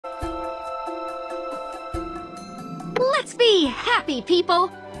Let's be happy,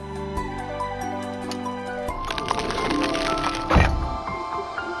 people!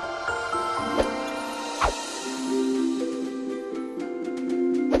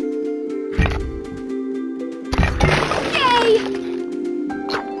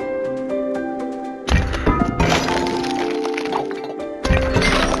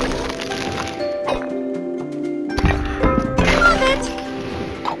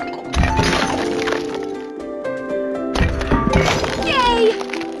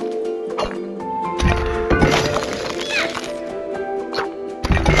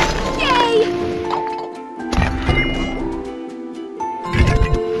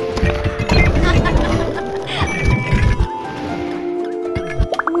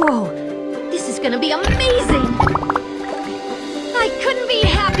 Whoa, this is gonna be amazing! I couldn't be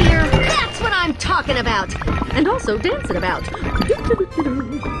happier! That's what I'm talking about! And also dancing about.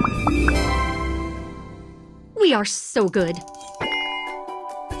 We are so good.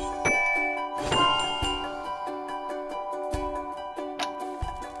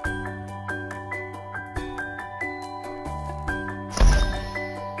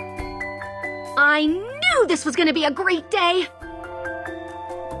 I knew this was gonna be a great day!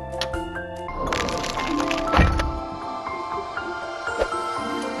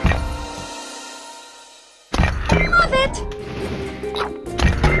 Love it!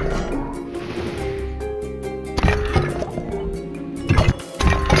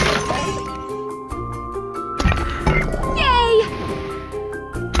 Yay!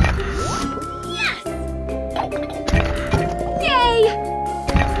 Yes! Yay!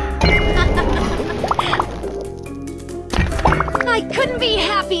 I couldn't be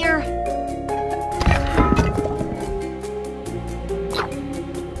happier!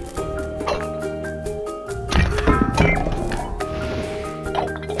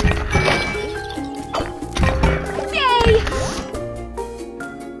 Yay!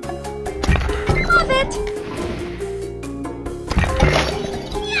 Love it!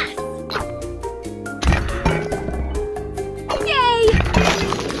 Yes! Yay!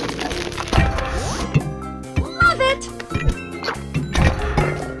 Love it!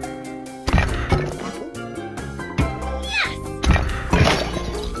 Yes!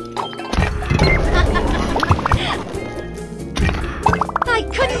 I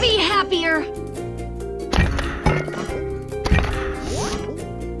couldn't be happier!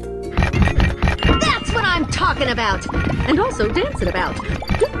 That's what I'm talking about! And also dancing about.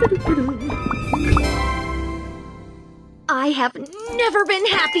 I have never been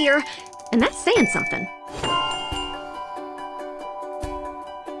happier! And that's saying something.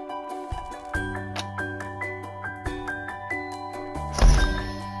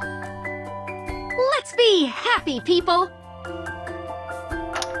 Let's be happy, people!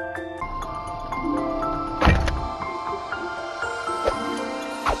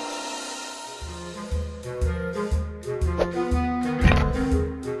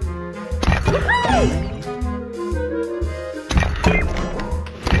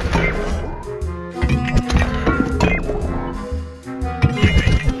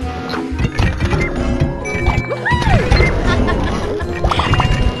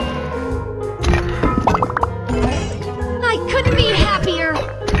 I couldn't be happier!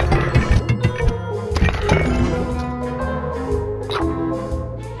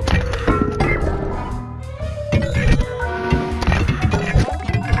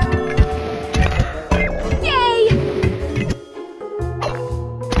 Yay!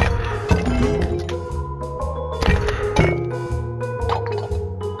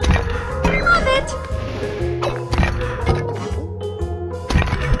 Love it!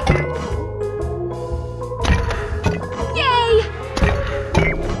 Yay!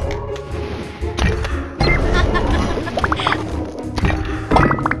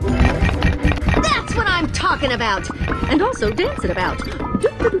 That's what I'm talking about! And also dancing about.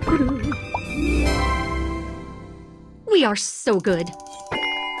 We are so good.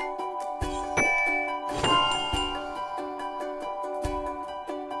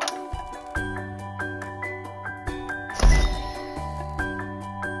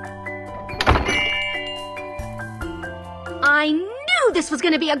 I knew this was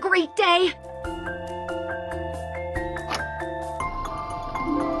gonna be a great day!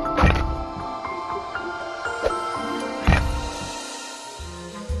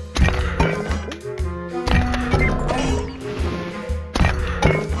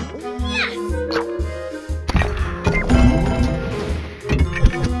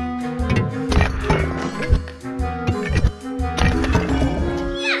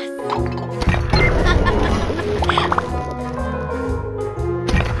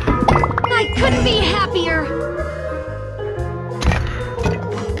 I couldn't be happier!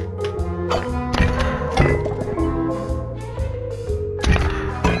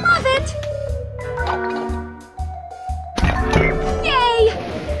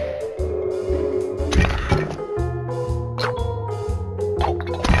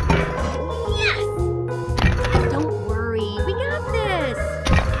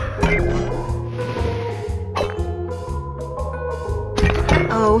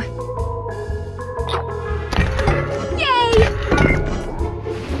 Uh-oh. Yay!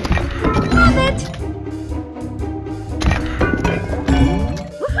 Love it!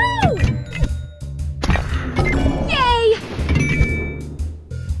 Woohoo! Yay!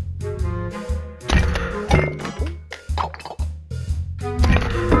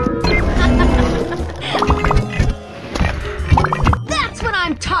 That's what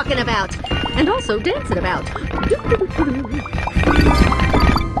I'm talking about! And also dancing about.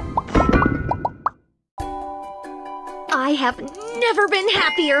 I have never been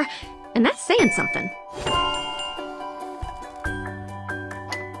happier, and that's saying something.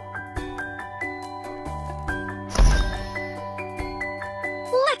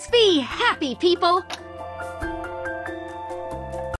 Let's be happy, people!